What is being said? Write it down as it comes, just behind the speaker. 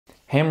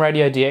Ham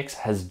Radio DX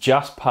has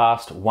just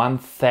passed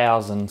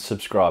 1,000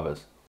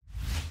 subscribers.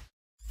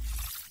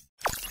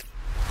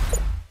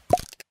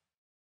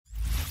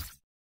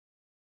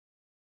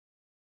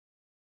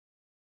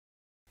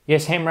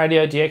 Yes, Ham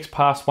Radio DX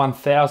passed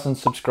 1,000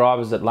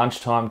 subscribers at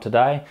lunchtime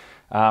today.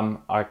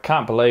 I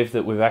can't believe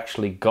that we've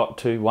actually got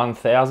to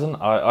 1,000.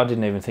 I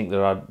didn't even think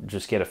that I'd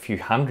just get a few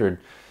hundred,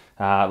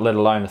 let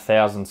alone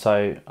 1,000.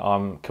 So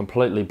I'm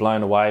completely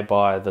blown away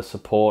by the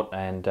support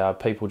and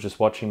people just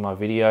watching my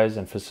videos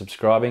and for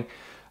subscribing.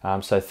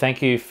 So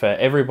thank you for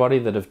everybody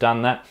that have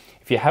done that.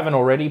 If you haven't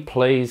already,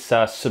 please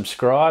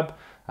subscribe.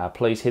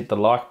 Please hit the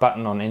like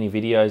button on any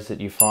videos that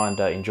you find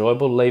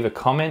enjoyable. Leave a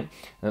comment.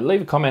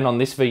 Leave a comment on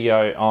this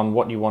video on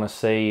what you want to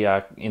see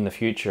in the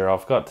future.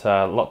 I've got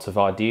lots of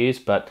ideas,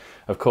 but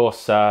of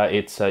course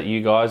it's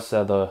you guys,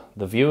 the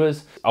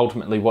viewers,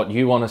 ultimately what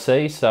you want to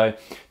see. So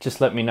just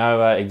let me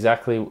know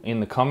exactly in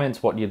the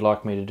comments what you'd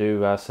like me to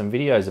do some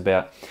videos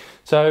about.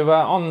 So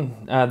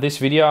on this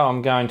video,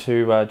 I'm going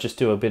to just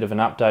do a bit of an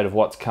update of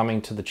what's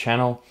coming to the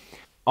channel.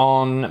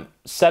 On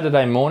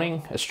Saturday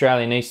morning,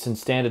 Australian Eastern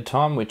Standard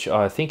Time, which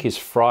I think is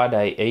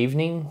Friday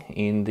evening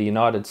in the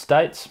United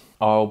States,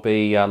 I'll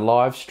be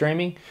live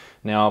streaming.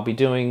 Now I'll be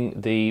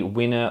doing the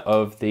winner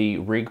of the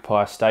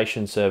RigPi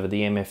station server,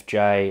 the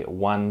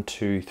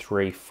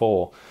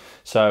MFJ-1234.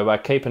 So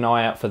keep an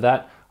eye out for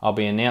that. I'll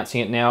be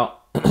announcing it now.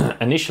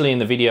 Initially in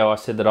the video I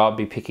said that I'd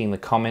be picking the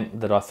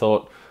comment that I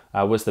thought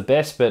was the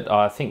best, but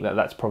I think that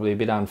that's probably a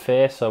bit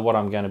unfair. So what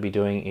I'm going to be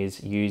doing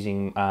is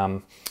using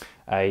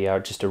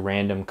just a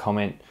random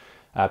comment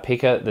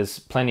picker. There's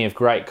plenty of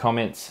great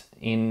comments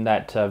in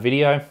that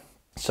video.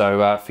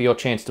 So for your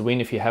chance to win,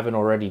 if you haven't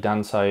already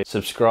done so,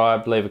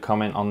 subscribe, leave a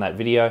comment on that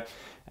video,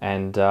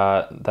 and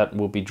that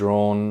will be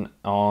drawn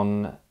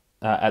on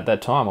at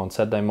that time on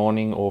Saturday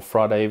morning or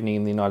Friday evening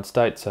in the United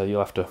States. So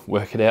you'll have to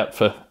work it out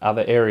for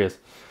other areas.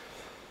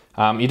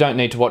 You don't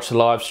need to watch the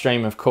live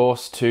stream, of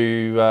course,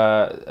 to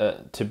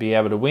be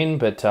able to win,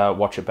 but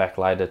watch it back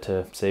later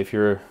to see if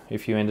you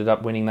ended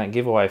up winning that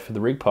giveaway for the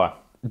RigPi.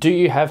 Do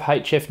you have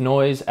HF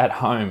noise at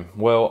home?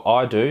 Well,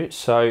 I do.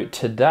 So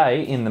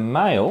today in the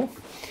mail,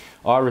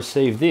 I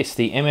received this,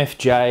 the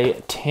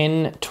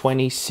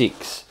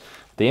MFJ-1026.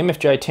 The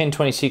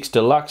MFJ-1026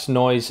 Deluxe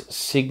Noise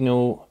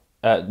Signal,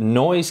 the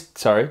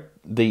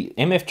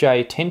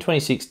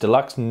MFJ-1026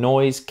 Deluxe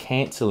Noise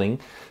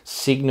Cancelling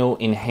Signal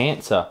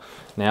Enhancer.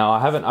 Now, I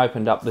haven't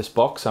opened up this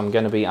box. I'm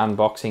going to be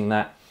unboxing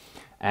that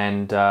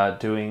and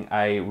doing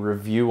a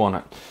review on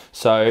it.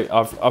 So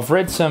I've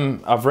read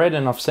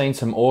and I've seen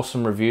some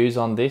awesome reviews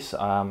on this.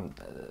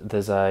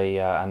 There's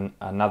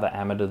another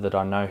amateur that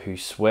I know who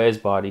swears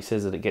by it. He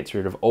says that it gets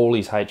rid of all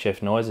his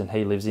HF noise, and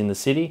he lives in the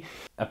city.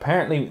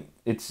 Apparently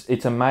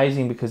it's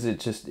amazing because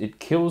it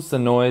kills the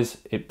noise,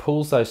 it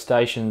pulls those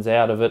stations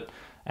out of it,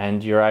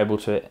 and you're able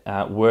to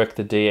work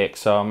the DX.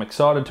 So I'm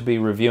excited to be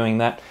reviewing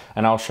that,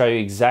 and I'll show you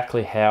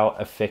exactly how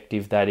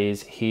effective that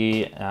is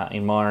here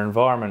in my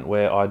environment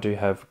where I do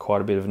have quite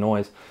a bit of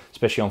noise,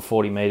 especially on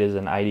 40 meters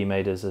and 80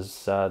 meters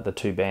as the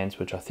two bands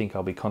which I think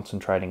I'll be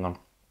concentrating on.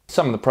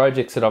 Some of the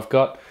projects that I've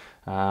got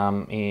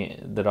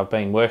that I've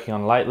been working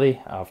on lately,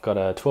 I've got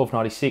a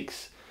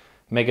 1296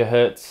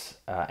 megahertz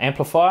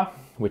amplifier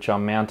which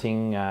I'm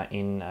mounting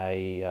in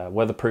a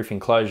weatherproof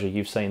enclosure.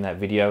 You've seen that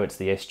video, it's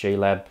the SG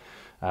Lab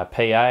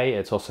PA.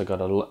 It's also got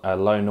a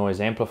low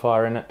noise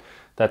amplifier in it.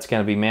 That's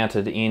going to be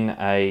mounted in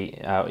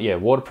a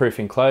waterproof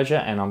enclosure,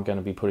 and I'm going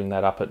to be putting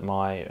that up at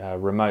my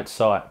remote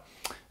site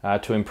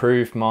to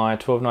improve my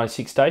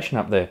 1296 station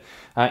up there.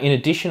 In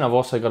addition, I've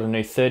also got a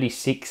new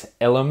 36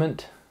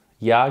 element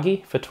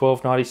yagi for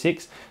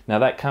 1296. Now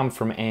that comes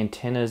from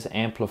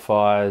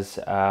Antennas-Amplifers,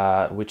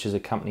 which is a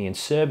company in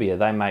Serbia.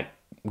 They make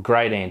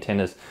great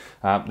antennas.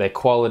 They're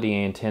quality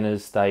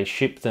antennas. They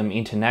ship them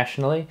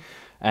internationally.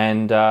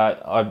 And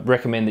I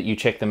recommend that you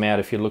check them out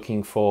if you're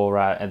looking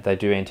for, they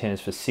do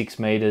antennas for 6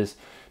 meters,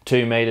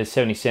 2 meters,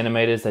 70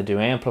 centimeters. They do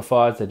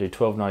amplifiers, they do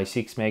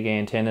 1296 mega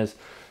antennas.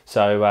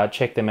 So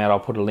check them out. I'll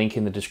put a link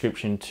in the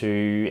description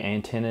to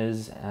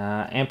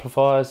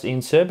Antennas-Amplifers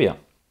in Serbia.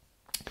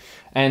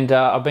 And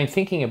I've been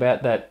thinking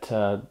about that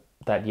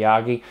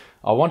yagi.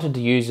 I wanted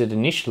to use it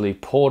initially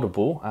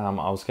portable.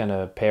 I was going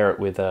to pair it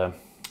with a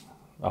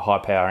high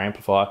power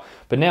amplifier,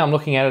 but now I'm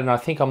looking at it and I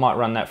think I might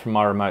run that from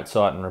my remote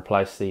site and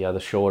replace the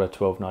shorter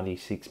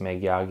 1296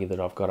 meg yagi that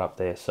I've got up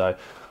there. So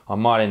I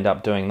might end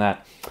up doing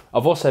that.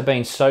 I've also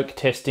been soak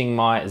testing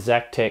my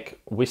Zacktek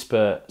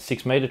WSPR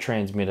 6 meter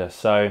transmitter.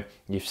 So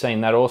you've seen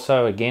that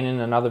also again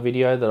in another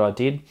video that I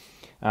did.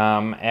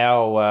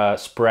 Our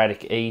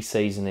sporadic E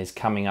season is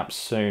coming up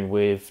soon.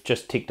 We've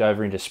just ticked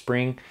over into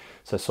spring.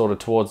 So sort of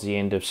towards the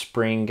end of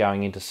spring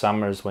going into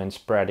summer is when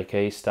sporadic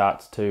E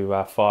starts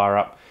to fire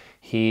up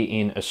here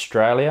in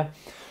Australia.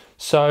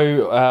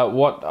 So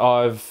what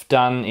I've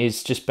done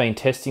is just been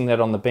testing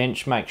that on the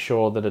bench, make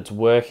sure that it's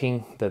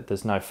working, that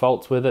there's no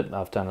faults with it.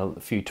 I've done a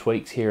few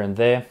tweaks here and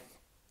there.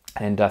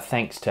 And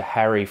thanks to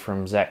Harry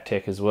from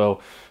Zacktek as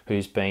well,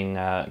 who's been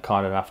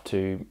kind enough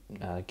to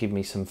give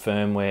me some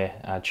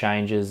firmware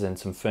changes and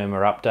some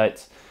firmware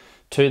updates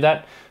to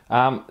that.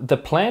 The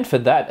plan for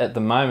that at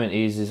the moment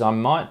is I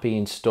might be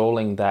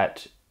installing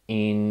that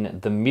in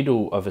the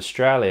middle of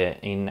Australia,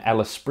 in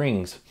Alice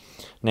Springs.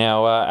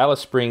 Now,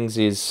 Alice Springs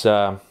is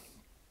a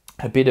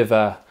bit of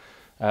a,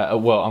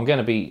 well, I'm going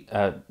to be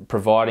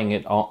providing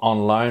it on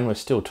loan. We're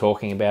still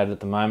talking about it at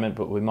the moment,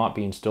 but we might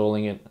be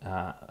installing it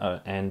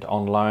and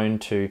on loan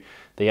to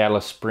the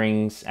Alice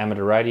Springs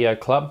Amateur Radio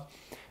Club.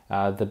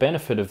 The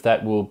benefit of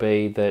that will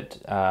be that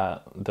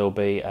there'll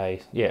be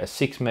a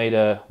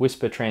 6-meter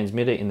whisper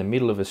transmitter in the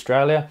middle of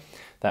Australia.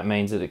 That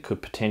means that it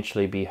could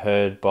potentially be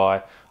heard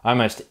by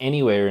almost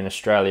anywhere in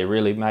Australia,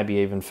 really, maybe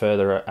even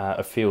further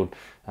afield.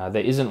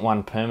 There isn't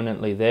one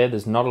permanently there.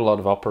 There's not a lot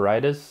of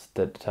operators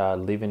that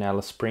live in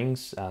Alice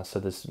Springs, so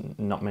there's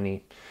not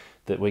many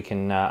that we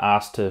can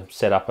ask to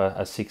set up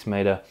a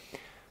 6-meter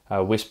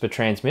whisper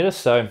transmitter.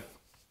 So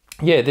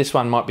yeah, this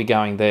one might be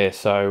going there.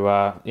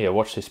 So yeah,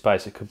 watch this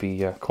space. It could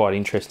be quite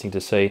interesting to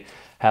see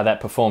how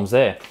that performs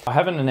there. I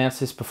haven't announced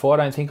this before,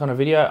 I don't think, on a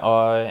video.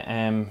 I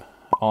am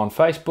on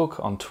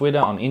Facebook, on Twitter,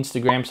 on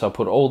Instagram, so I'll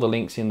put all the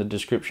links in the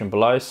description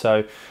below.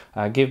 So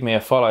give me a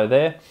follow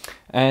there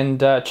and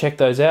check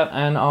those out,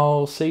 and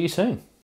I'll see you soon.